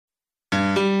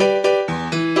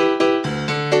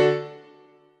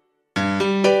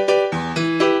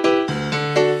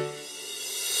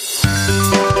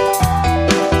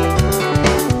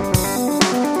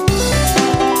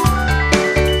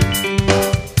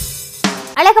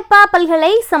அழகப்பா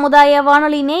பல்கலை சமுதாய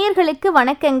வானொலி நேயர்களுக்கு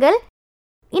வணக்கங்கள்.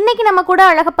 இன்னைக்கு நம்ம கூட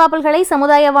அழகப்பா பல்கலை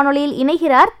சமுதாய வானொலியில்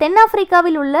இணைகிறார்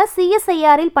தென்னாப்பிரிக்காவில் உள்ள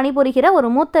CSIR-இல் பணிபுரிகிற ஒரு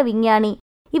மூத்த விஞ்ஞானி.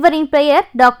 இவரின் பெயர்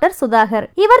டாக்டர் சுதாகர்.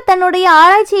 இவர் தன்னுடைய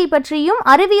ஆராய்ச்சியை பற்றியும்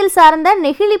அறிவியல் சார்ந்த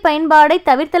நெகிழி பயன்பாடை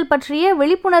தவிர்த்தல் பற்றிய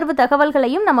விழிப்புணர்வு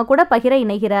தகவல்களையும் நம்ம கூட பகிர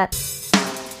இணைகிறார்.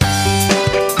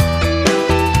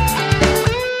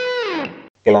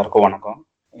 எல்லாருக்கும் வணக்கம்.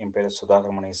 என் பேர்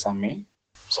சுதாகர் முனிசாமி.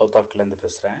 சவுத் ஆஃப்ரிக்காலேருந்து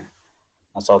பேசுகிறேன்.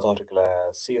 நான் சவுத்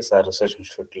ஆஃப்ரிக்காவில் CSR ரிசர்ச்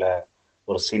இன்ஸ்டியூட்டில்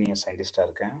ஒரு சீனியர் சயின்டிஸ்டாக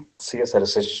இருக்கேன். CSR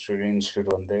ரிசர்ச் இன்ஸ்டியூட்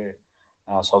வந்து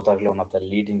south ஆஃப்ரிக்காவில் one of the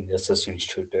leading research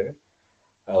institute,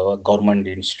 government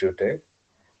institute.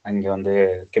 அங்கே வந்து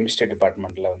கெமிஸ்ட்ரி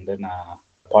டிபார்ட்மெண்ட்டில் வந்து நான்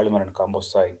பாலிமர் அண்ட்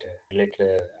காம்போசைட் ரிலேட்டட்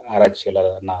ஆராய்ச்சியில்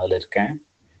நான் அதில் இருக்கேன்.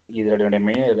 இதோடைய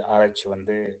மெயின் ஆராய்ச்சி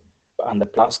வந்து அந்த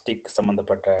பிளாஸ்டிக்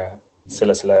சம்மந்தப்பட்ட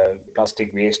சில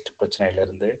பிளாஸ்டிக் வேஸ்ட்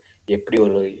பிரச்சனையிலேருந்து எப்படி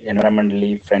ஒரு என்வரன்மெண்டலி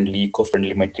ஃப்ரெண்ட்லி ஈகோ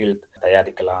ஃப்ரெண்ட்லி மெட்டீரியல்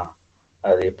தயாரிக்கலாம்,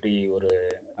 அது எப்படி ஒரு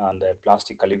அந்த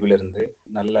பிளாஸ்டிக் கழிவுலேருந்து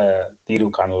நல்ல தீர்வு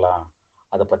காணலாம்,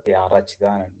 அதை பற்றி ஆராய்ச்சி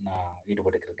தான் நான்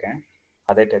ஈடுபட்டுருக்கேன்.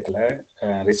 அதே டயத்தில்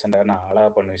ரீசெண்டாக நான்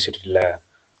அழகப்பா யூனிவர்சிட்டியில்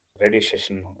ரேடியோ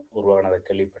ஸ்டேஷன் உருவானதை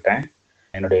கேள்விப்பட்டேன்.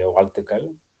 என்னுடைய வாழ்த்துக்கள்.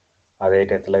 அதே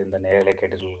டயத்தில் இந்த நேரலை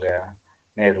கேட்டுருக்க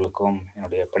நேர்களுக்கும்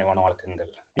என்னுடைய பணிவான வழக்கங்கள்.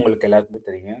 உங்களுக்கு எல்லாருக்குமே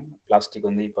தெரியும், பிளாஸ்டிக்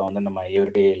வந்து இப்போ வந்து நம்ம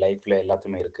எவ்ரிடே லைஃப்பில்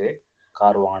எல்லாத்துமே இருக்குது.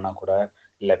 கார் வாங்கினா கூட,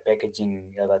 இல்லை பேக்கேஜிங்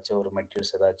ஏதாச்சும் ஒரு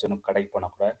மெட்டீரியல்ஸ் ஏதாச்சும் கடைக்கு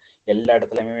போனால் கூட எல்லா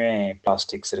இடத்துலையுமே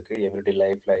பிளாஸ்டிக்ஸ் இருக்குது. எவ்ரிடே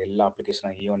லைஃப்பில் எல்லா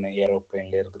அப்ளிகேஷனும், ஈவன்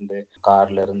ஏரோப்ளைன்லேருந்து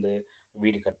கார்லேருந்து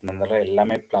வீடு கட்டினதால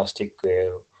எல்லாமே பிளாஸ்டிக்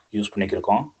யூஸ்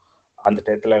பண்ணிக்கிருக்கோம். அந்த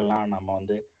டயத்துலலாம் நம்ம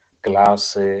வந்து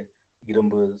கிளாஸு,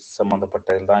 இரும்பு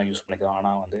சம்மந்தப்பட்டது தான் யூஸ் பண்ணிக்கிறோம்.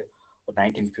 ஆனால் வந்து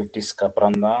 1950ஸ்க்கு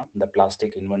அப்புறம் தான் இந்த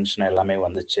பிளாஸ்டிக் இன்வென்ஷன் எல்லாமே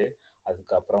வந்துச்சு.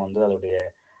 அதுக்கப்புறம் வந்து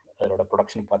அதோட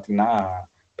ப்ரொடக்ஷன் பார்த்திங்கன்னா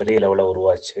பெரிய லெவலில்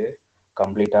உருவாச்சு.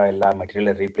 கம்ப்ளீட்டாக எல்லா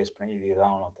மெட்டீரியலை ரீப்ளேஸ் பண்ணி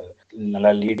இதுதான்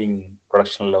நல்லா லீடிங்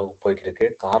ப்ரொடக்ஷனில் போய்கிட்டு இருக்கு.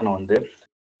 காரணம் வந்து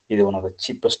இது one of the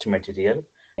cheapest material.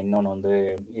 இன்னொன்று வந்து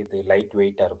இது லைட்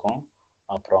வெயிட்டாக இருக்கும்.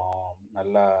 அப்புறம்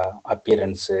நல்லா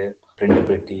appearance,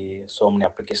 பிரிண்டபிலிட்டி, so many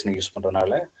application use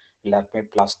பண்ணுறதுனால எல்லாருக்குமே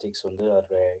பிளாஸ்டிக்ஸ் வந்து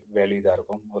அதோட வேல்யூ இதாக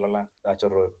இருக்கும். முதல்லலாம் ஏதாச்சும்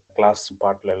ஒரு கிளாஸ்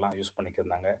பாட்டில் எல்லாம் யூஸ்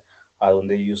பண்ணிக்கிருந்தாங்க. அது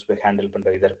வந்து ஹேண்டில்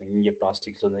பண்ணுற இதாக இருக்கும். இங்கே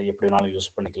பிளாஸ்டிக்ஸ் வந்து எப்படி வேணாலும் யூஸ்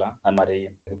பண்ணிக்கலாம். அது மாதிரி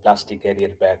plastic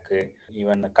carrier bag,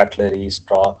 even cutlery,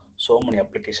 straw, so many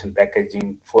application,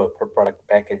 packaging, product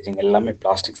packaging எல்லாமே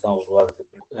பிளாஸ்டிக்ஸ் தான் உருவாகுது.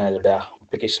 அதோட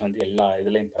அப்ளிகேஷன் வந்து எல்லா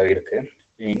இதுலேயும் பகிருக்கு.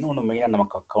 இன்னொன்று மெயினாக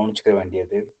நமக்கு கவனிச்சிக்க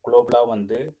வேண்டியது, குளோபலாக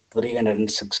வந்து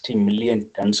 360 மில்லியன்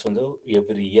டன்ஸ் வந்து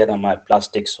எவ்ரி இயர் நம்ம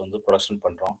பிளாஸ்டிக்ஸ் வந்து ப்ரொடக்ஷன்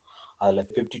பண்ணுறோம். அதில்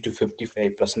 50 to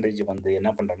 55% வந்து என்ன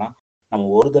பண்ணுறோன்னா, நம்ம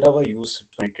ஒரு தடவை யூஸ்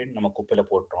பண்ணிட்டு நம்ம குப்பையில்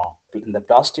போட்டுறோம். இந்த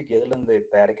பிளாஸ்டிக் எதுலேருந்து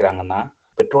தயாரிக்கிறாங்கன்னா,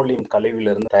 பெட்ரோலியம்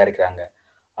கழிவுலேருந்து தயாரிக்கிறாங்க.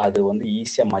 அது வந்து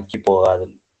ஈஸியாக மக்கி போகாது.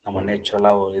 நம்ம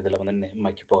நேச்சுரலாக இதில் வந்து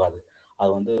மக்கி போகாது.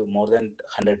 அது வந்து மோர் தென்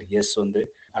 100 இயர்ஸ் வந்து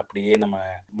அப்படியே நம்ம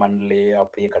மண்ணிலேயே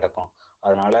அப்படியே கிடக்கும்.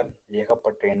 அதனால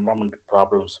ஏகப்பட்ட என்வரன்மெண்ட்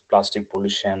ப்ராப்ளம்ஸ், பிளாஸ்டிக்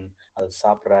பொல்யூஷன், அது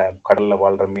சாப்பிட்ற கடலில்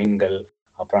வாழ்கிற மீன்கள்,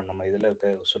 அப்புறம் நம்ம இதில் இருக்க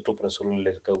சுற்றுப்புற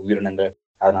சூழ்நிலையில் இருக்க உயிரினங்கள்,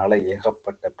 அதனால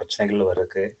ஏகப்பட்ட பிரச்சனைகள்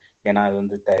வருது. ஏன்னா அது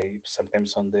வந்து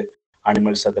சம்டைம்ஸ் வந்து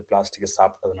அனிமல்ஸ் அந்த பிளாஸ்டிக்கை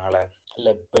சாப்பிட்றதுனால,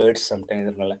 இல்லை பேர்ட்ஸ் சம்டைம்ஸ்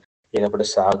இதனால ஏகப்பட்ட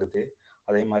சாகுது.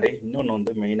 அதே மாதிரி இன்னொன்று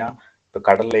வந்து மெயினாக இப்போ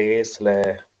கடல்லையே சில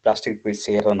பிளாஸ்டிக் போய்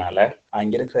சேர்றதுனால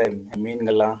அங்கே இருக்கிற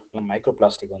மீன்கள்லாம் மைக்ரோ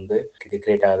பிளாஸ்டிக் வந்து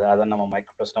கிரியேட் ஆகுது. அதை நம்ம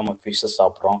மைக்ரோ பிளாஸ்டிக் நம்ம ஃபிஷ்ஷை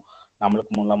சாப்பிட்றோம்.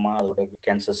 நம்மளுக்கு மூலமாக அதோட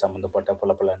கேன்சர் சம்மந்தப்பட்ட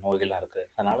பல நோய்கள்லாம் இருக்குது.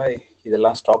 அதனால்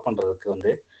இதெல்லாம் ஸ்டாப் பண்ணுறதுக்கு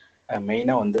வந்து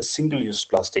மெயினாக வந்து சிங்கிள் யூஸ்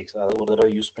பிளாஸ்டிக்ஸ், அதாவது ஒரு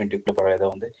தடவை யூஸ் பண்ணிட்டு இதை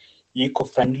வந்து ஈகோ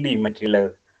ஃப்ரெண்ட்லி மெட்டீரியலை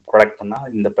ப்ரொடக்ட்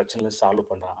பண்ணால் இந்த பிரச்சனையை சால்வ்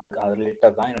பண்ணலாம். அது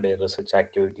ரிலேட்டட் தான் என்னுடைய ரிசர்ச்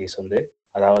ஆக்டிவிட்டீஸ் வந்து.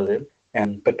 அதாவது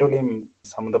பெட்ரோலியம்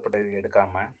சம்மந்தப்பட்டது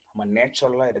எடுக்காமல் நம்ம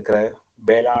நேச்சுரலாக இருக்கிற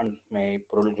வேளாண்மை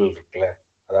பொருள்கள் இருக்குல்ல,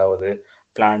 அதாவது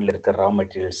பிளான்ட்ல இருக்கிற ரா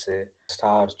மெட்டீரியல்ஸு,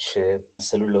 ஸ்டார்ச்சு,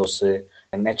 செல்லுலோஸு,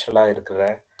 நேச்சுரலாக இருக்கிற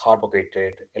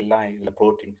கார்போஹைட்ரேட் எல்லாம், இதில்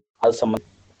ப்ரோட்டீன், அது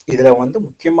இதில் வந்து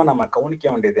முக்கியமாக நம்ம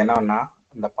கவனிக்க வேண்டியது என்னன்னா,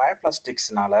 இந்த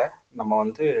பயோபிளாஸ்டிக்ஸ்னால நம்ம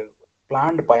வந்து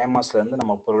பிளான்ட் பயோமாஸ்லேருந்து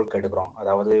நம்ம பொருட்கள் எடுக்கிறோம்.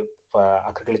 அதாவது இப்போ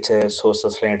அக்ரிகல்ச்சர்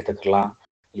சோர்சஸ்லாம் எடுத்துக்கலாம்,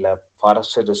 இல்லை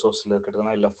ஃபாரஸ்ட் ரிசோர்ஸில்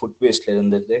இருக்கிறதுலாம், இல்லை ஃபுட் வேஸ்ட்ல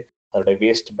இருந்துட்டு அதோட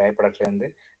வேஸ்ட் பை ப்ராடக்ட்லேருந்து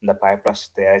இந்த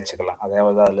பயோபிளாஸ்டிக் தயாரிச்சுக்கலாம்.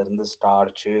 அதாவது அதிலிருந்து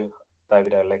ஸ்டார்ச்சு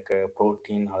தவிர லைக்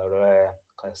ப்ரோட்டீன், அதோட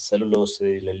செல்லுலோஸு,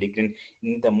 இல்லை லிக்ரின்,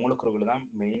 இந்த மூலக்கூறுகள் தான்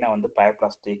மெயினாக வந்து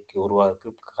பயோபிளாஸ்டிக்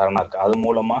உருவாகிறதுக்கு காரணம் இருக்குது. அது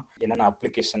மூலமாக என்னென்ன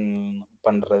அப்ளிகேஷன்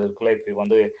பண்ணுறதுக்குள்ள இப்போ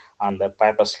வந்து அந்த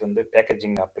பயோபிளாஸ்டிக் வந்து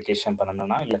பேக்கேஜிங் அப்ளிகேஷன்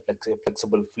பண்ணணும்னா, இல்லை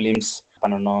ஃப்ளெக்சிபிள் ஃபிலிம்ஸ்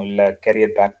பண்ணணும், இல்லை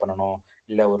கேரியர் பேக் பண்ணணும்,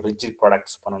 இல்லை ஒரு ரிஜிட்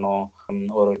ப்ராடக்ட்ஸ் பண்ணணும்,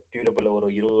 ஒரு டியூரபிள் ஒரு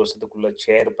 20 வருஷத்துக்குள்ள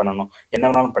சேர் பண்ணணும், என்ன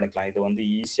வேணாலும் பண்ணிக்கலாம். இது வந்து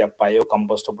ஈஸியாக பயோ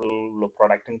கம்போஸ்டபிள்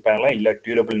ப்ராடக்ட்னு பண்ணலாம், இல்லை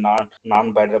டியூரபிள்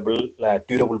நான் பயோடபிள்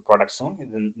டியூரபிள் ப்ராடக்ட்ஸும்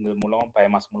இது மூலமாக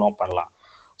பயோமாஸ் மூலமாக பண்ணலாம்.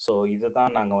 ஸோ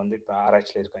இதுதான் நாங்கள் வந்து இப்போ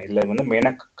ஆராய்ச்சியில் இருக்கோம். இதில் வந்து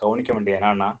மெயினாக கவனிக்க வேண்டிய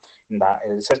என்னன்னா, இந்த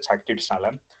ரிசர்ச்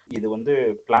ஆக்டிவிட்டிஸ்னால இது வந்து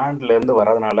பிளான்ட்லேருந்து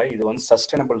வர்றதுனால இது வந்து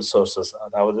சஸ்டைனபிள் சோர்சஸ்.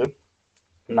 அதாவது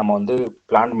நம்ம வந்து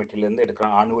பிளான்ட் மெட்டீரியல்லேருந்து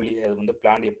எடுக்கிறோம். ஆனுவலி அது வந்து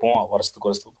பிளான்ட் எப்பவும்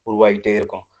வருஷத்துக்கு உருவாகிட்டே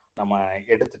இருக்கும். நம்ம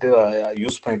எடுத்துட்டு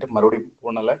யூஸ் பண்ணிட்டு மறுபடியும்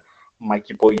போனால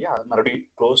மக்கி போய் அது மறுபடியும்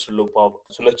க்ளோஸ் லூப்பாக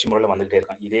சுழற்சி முறையில் வந்துகிட்டே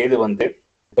இருக்கும். இதே இது வந்து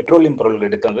பெட்ரோலியம் பொருள்கள்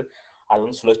எடுக்கிறது அது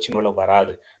வந்து சுழற்சி முறையில்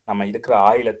வராது. நம்ம இருக்கிற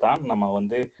ஆயிலை தான் நம்ம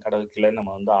வந்து கடலுக்குள்ள நம்ம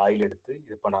வந்து ஆயில் எடுத்து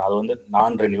இது பண்ணோம். அது வந்து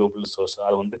நான் ரெனியூவபிள் சோர்ஸ்.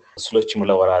 அது வந்து சுழற்சி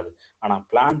முறையில் வராது. ஆனால்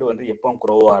பிளான்ட் வந்து எப்பவும்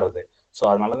க்ரோ ஆகுது. ஸோ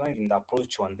அதனால தான் இந்த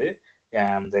அப்ரோச் வந்து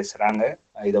செய்கிறாங்க.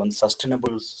 இதை வந்து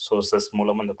சஸ்டைனபிள் சோர்சஸ்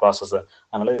மூலமாக இந்த ப்ராசஸ்,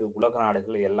 அதனால இது உலக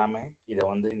நாடுகள் எல்லாமே இதை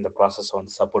வந்து இந்த ப்ராசஸ்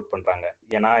வந்து சப்போர்ட் பண்ணுறாங்க.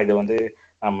 ஏன்னா இது வந்து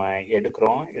நம்ம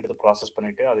எடுத்து ப்ராசஸ்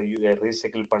பண்ணிட்டு அதை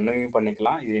ரீசைக்கிள்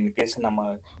பண்ணிக்கலாம். இது இன்கேஸ் நம்ம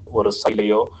ஒரு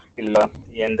சைலையோ இல்லை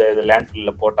எந்த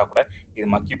லேண்ட்ஃபில்ல போட்டால் கூட இது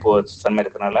மக்கி தன்மை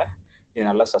இருக்கிறதுனால இது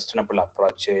நல்லா சஸ்டைனபிள்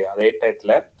அப்ரோச். அதே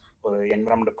டயத்தில் ஒரு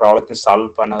என்விரான்மெண்ட் ப்ராப்ளத்தையும்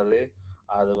சால்வ் பண்ணது.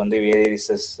 அது வந்து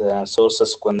வேரியஸ்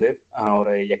சோர்சஸ்க்கு வந்து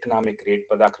ஒரு எக்கனாமிக் கிரியேட்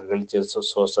பண்ணுது. அக்ரிகல்ச்சர்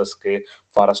சோர்சஸ்க்கு,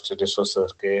 ஃபாரஸ்ட்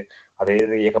ரிசோர்ஸஸ்க்கு, அதே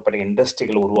இது ஏகப்பட்ட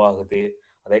இண்டஸ்ட்ரிகள் உருவாகுது.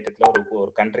 அதே டயத்தில்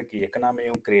ஒரு கண்ட்ரிக்கு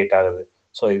எக்கனாமியும் கிரியேட் ஆகுது.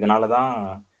 ஸோ இதனால தான்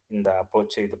இந்த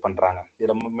அப்ரோச் இது பண்ணுறாங்க.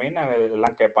 இது ரொம்ப மெயினாக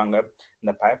எல்லாம் கேட்பாங்க,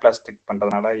 இந்த பயோபிளாஸ்டிக்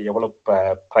பண்ணுறதுனால எவ்வளோ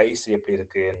ப்ரைஸ் எப்படி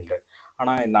இருக்குன்னு.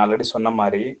 ஆனால் நான் ஆல்ரெடி சொன்ன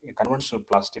மாதிரி கன்வென்ஷனல்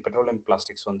பிளாஸ்டிக், பெட்ரோலியம்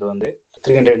பிளாஸ்டிக்ஸ் வந்து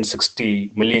 360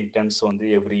 மில்லியன் டன்ஸ் வந்து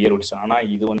எவ்ரி இயர் ஒடிச்சு. ஆனால்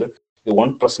இது வந்து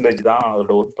 1% தான்.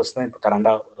 அதோட 1% இப்போ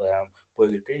கரண்டாக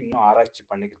போயிருக்கு. இன்னும் ஆராய்ச்சி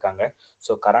பண்ணியிருக்காங்க.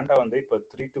 ஸோ கரண்டாக வந்து இப்போ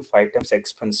 3 to 5 times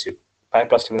எக்ஸ்பென்சிவ்.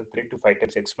 பயோபிளாஸ்டிக் வந்து 3 to 5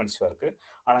 times எக்ஸ்பென்சிவாக இருக்குது.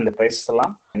 ஆனால் இந்த ப்ரைஸ்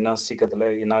எல்லாம் இன்னும் சீக்கிரத்தில்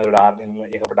இன்னும்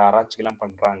ஏகப்பட்ட ஆராய்ச்சிகள்லாம்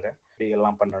பண்ணுறாங்க.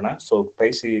 எல்லாம் பண்ணுறேன்னா ஸோ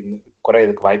ப்ரைஸ்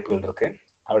குறையிறதுக்கு வாய்ப்புகள் இருக்குது.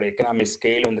 அதோட எக்கனாமிக்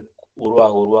ஸ்கேல் வந்து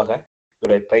உருவாக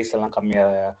இதோட ப்ரைஸ் எல்லாம்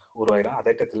கம்மியாக உருவாயிடும்.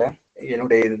 அதே டயத்தில்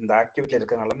என்னுடைய இந்த ஆக்டிவிட்டியில்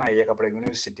இருக்கிறதுனால நான் ஏகப்பட்ட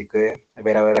யூனிவர்சிட்டிக்கு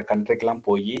வேறு கண்ட்ரிக்கெலாம்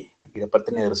போய் இதை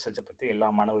பற்றின ரிசர்ச்சை பற்றி எல்லா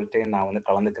மாணவர்கள்ட்டையும் நான் வந்து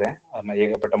கலந்துக்கிறேன். அது மாதிரி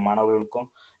ஏகப்பட்ட மாணவர்களுக்கும்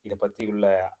இதை பற்றி உள்ள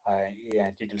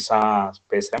டீட்டெயில்ஸாக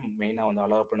பேசுகிறேன். மெயினாக வந்து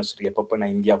அழகப்பா யூனிவர்சிட்டி எப்பப்போ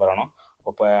நான் இந்தியா வரணும்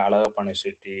அப்பப்போ அழகப்பா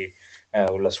யூனிவர்சிட்டி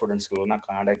உள்ள ஸ்டூடெண்ட்ஸ்களை நான்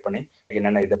கான்டாக்ட் பண்ணி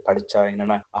என்னென்ன இதை படித்தா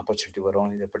என்னென்ன ஆப்பர்ச்சுனிட்டி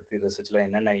வரும், இதை பற்றி ரிசர்ச்சில்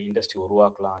என்னென்ன இண்டஸ்ட்ரி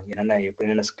உருவாக்கலாம்,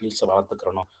 என்னென்ன ஸ்கில்ஸை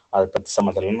வளர்த்துக்கிறணும், அதை பற்றி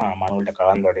சம்மந்தம் நான் மாணவர்கள்ட்ட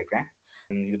கலந்துரைக்கிறேன்.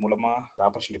 இது மூலமாக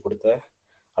ஆப்பர்ச்சுனிட்டி கொடுத்த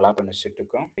அழகப்பா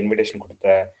யூனிவர்சிட்டிக்கும் இன்விடேஷன் கொடுத்த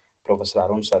ப்ரொஃபஸர்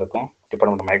அருண் சாருக்கும்,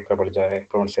 டிபார்ட்மெண்ட் மைக்ரோபயாலஜி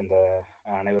சேர்ந்த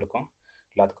அனைவருக்கும்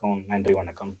எல்லாத்துக்கும் நன்றி,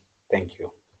 வணக்கம். தேங்க்யூ.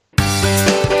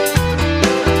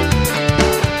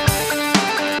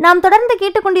 நாம் தொடர்ந்து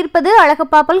கேட்டுக்கொண்டிருப்பது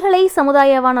அழகப்பா பல்கலை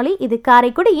சமுதாய வானொலி. இது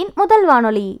காரைக்குடியின் முதல்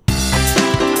வானொலி.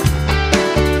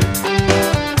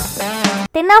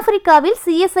 தென்னாப்பிரிக்காவில்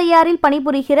CSIRல்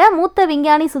பணிபுரிகிற மூத்த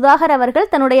விஞ்ஞானி சுதாகர்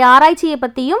அவர்கள் தன்னுடைய ஆராய்ச்சியை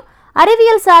பற்றியும்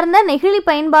அறிவியல் சார்ந்த நெகிழி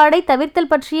பயன்பாடை தவிர்த்தல்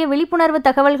பற்றிய விழிப்புணர்வு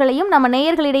தகவல்களையும் நம்ம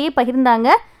நேயர்களிடையே பகிர்ந்தாங்க.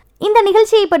 இந்த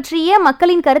நிகழ்ச்சியை பற்றிய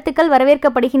மக்களின் கருத்துக்கள்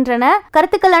வரவேற்கப்படுகின்றன.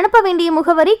 கருத்துக்கள் அனுப்ப வேண்டிய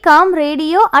முகவரி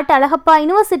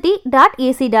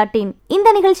kamradio@alagappauniversity.ac.in. இந்த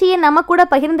நிகழ்ச்சியை நம்ம கூட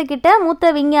பகிர்ந்துகிட்ட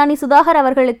மூத்த விஞ்ஞானி சுதாகர்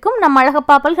அவர்களுக்கும் நம்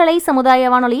அழகப்பா பல்கலை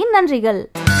சமுதாய வானொலியின் நன்றிகள்.